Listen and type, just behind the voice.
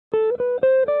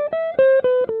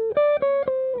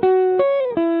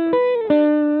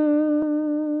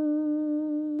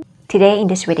Today in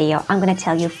this video, I'm gonna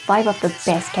tell you 5 of the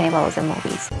best cannibalism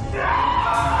movies,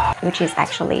 which is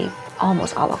actually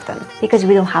almost all of them, because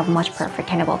we don't have much perfect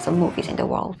cannibalism movies in the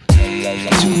world.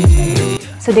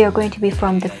 So they are going to be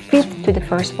from the 5th to the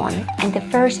 1st one, and the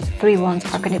first 3 ones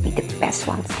are going to be the best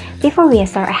ones. Before we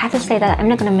start, I have to say that I'm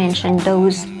not going to mention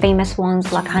those famous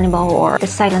ones like Cannibal or The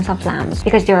Silence of Lambs,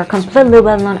 because they are completely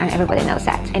well known and everybody knows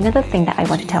that. Another thing that I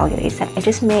want to tell you is that I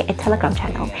just made a Telegram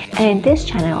channel, and in this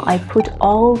channel I put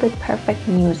all the perfect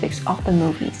musics of the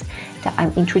movies that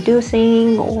I'm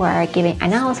introducing or giving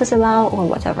analysis about or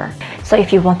whatever. So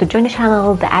if you want to join the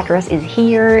channel, the address is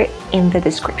here in the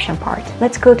description part.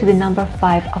 Let's go to the number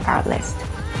 5 of our list.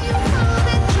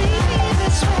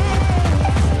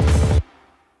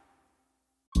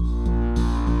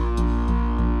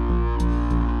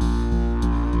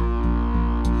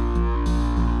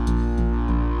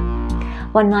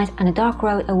 One night on a dark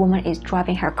road, a woman is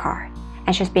driving her car,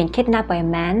 and she's been kidnapped by a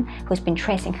man who's been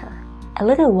tracing her. A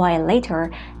little while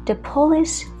later, the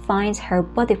police finds her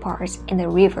body parts in the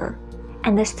river.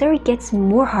 And the story gets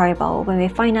more horrible when we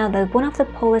find out that one of the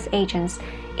police agents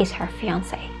is her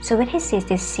fiancé. So when he sees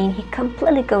this scene, he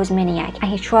completely goes maniac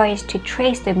and he tries to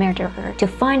trace the murderer to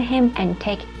find him and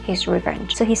take his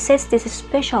revenge. So he sets this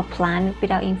special plan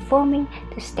without informing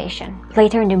the station.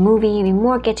 Later in the movie, we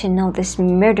more get to know this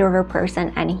murderer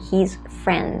person and his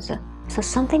friends. So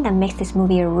something that makes this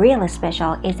movie really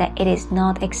special is that it is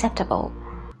not acceptable.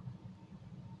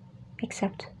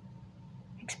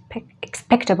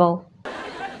 Expectable.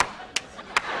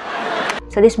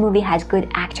 So this movie has good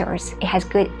actors, it has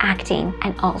good acting,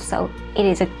 and also it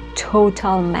is a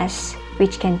total mess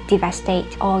which can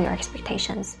devastate all your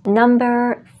expectations.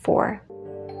 Number 4.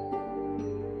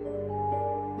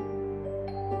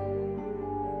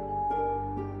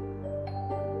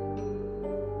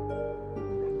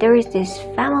 There is this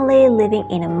family living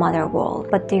in a mother world,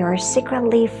 but they are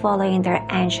secretly following their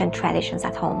ancient traditions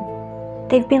at home.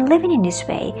 They've been living in this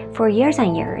way for years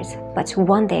and years, but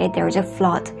one day there is a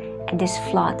flood, and this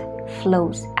flood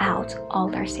flows out all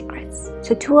their secrets.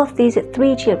 So 2 of these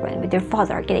 3 children with their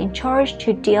father get in charge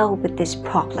to deal with this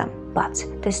problem. But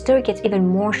the story gets even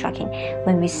more shocking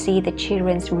when we see the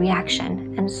children's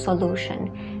reaction and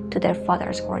solution to their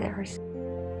father's orders.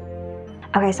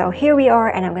 Okay, so here we are,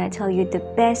 and I'm gonna tell you the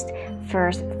best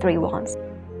first 3 ones.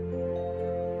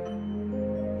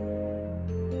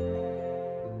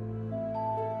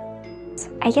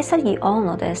 I guess that you all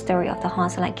know the story of the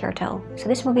Hansel and Gretel. So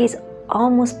this movie is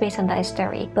almost based on that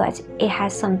story, but it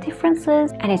has some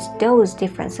differences, and it's those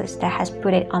differences that has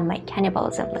put it on my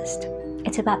cannibalism list.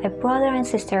 It's about a brother and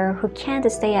sister who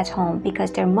can't stay at home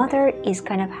because their mother is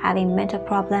kind of having mental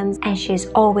problems, and she's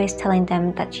always telling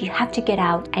them that you have to get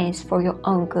out and it's for your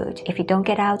own good. If you don't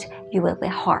get out, you will be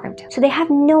harmed. So they have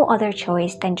no other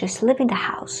choice than just live in the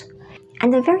house.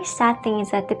 And the very sad thing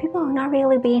is that the people are not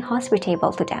really being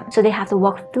hospitable to them. So they have to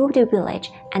walk through the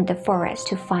village and the forest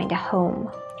to find a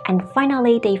home. And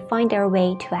finally, they find their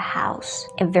way to a house,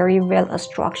 a very well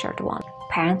structured one.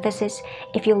 Parenthesis,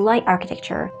 if you like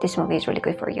architecture, this movie is really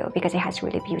good for you because it has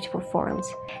really beautiful forms.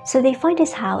 So they find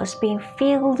this house being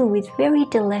filled with very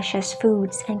delicious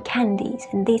foods and candies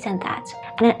and this and that.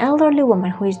 And an elderly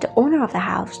woman who is the owner of the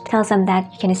house tells them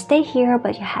that you can stay here,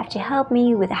 but you have to help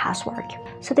me with the housework.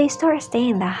 So they start staying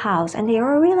in the house and they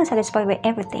are really satisfied with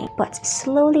everything. But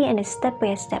slowly and step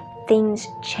by step, things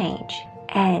change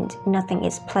and nothing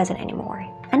is pleasant anymore.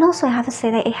 And also I have to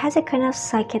say that it has a kind of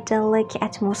psychedelic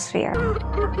atmosphere.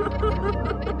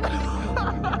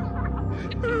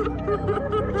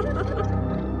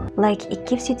 Like it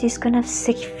gives you this kind of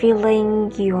sick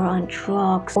feeling you're on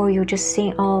drugs or you're just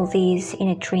seeing all these in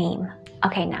a dream.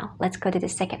 Okay, now let's go to the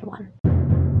second one.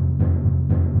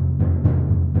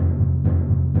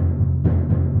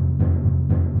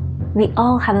 We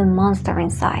all have a monster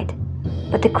inside,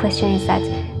 but the question is that,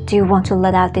 do you want to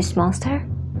let out this monster?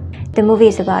 The movie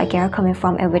is about a girl coming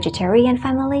from a vegetarian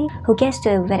family who gets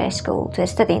to a vet school to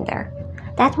study in there.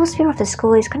 The atmosphere of the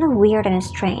school is kind of weird and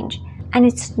strange, and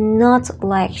it's not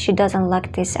like she doesn't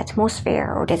like this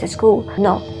atmosphere or this school.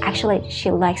 No, actually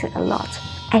she likes it a lot.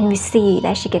 And we see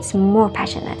that she gets more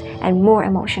passionate and more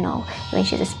emotional when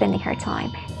she's spending her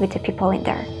time with the people in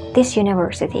there. This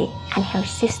university and her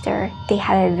sister, they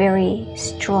have a very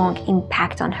strong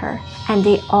impact on her, and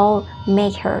they all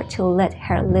make her to let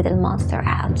her little monster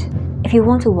out. If you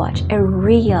want to watch a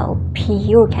real,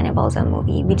 pure cannibalism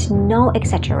movie with no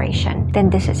exaggeration, then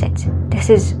this is it. This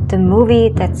is the movie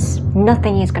that's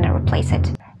nothing is gonna replace it.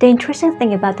 The interesting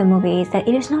thing about the movie is that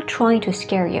it is not trying to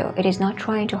scare you, it is not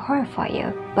trying to horrify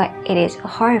you, but it is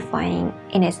horrifying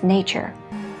in its nature.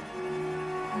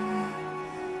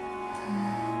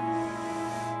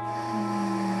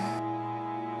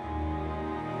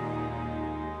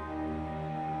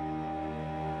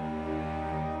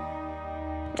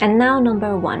 And now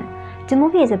number 1. The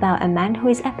movie is about a man who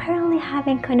is apparently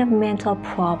having kind of mental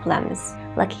problems,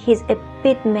 like he's a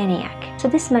bit maniac. So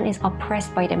this man is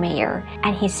oppressed by the mayor,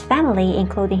 and his family,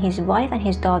 including his wife and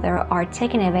his daughter, are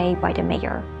taken away by the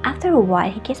mayor. After a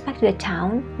while, he gets back to the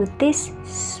town with this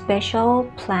special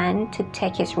plan to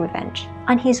take his revenge.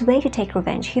 On his way to take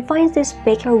revenge, he finds this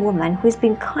baker woman who's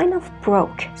been kind of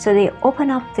broke. So they open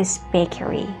up this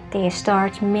bakery, they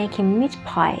start making meat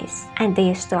pies, and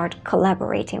they start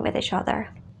collaborating with each other.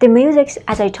 The musics,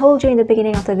 as I told you in the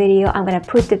beginning of the video, I'm gonna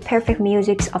put the perfect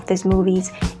musics of these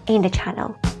movies in the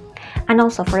channel. And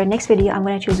also for the next video, I'm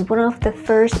gonna choose one of the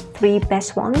first 3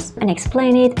 best ones and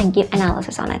explain it and give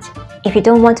analysis on it. If you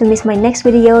don't want to miss my next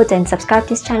video, then subscribe to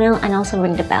this channel and also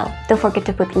ring the bell. Don't forget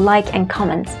to put like and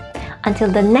comments.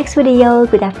 Until the next video,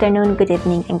 good afternoon, good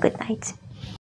evening, and good night.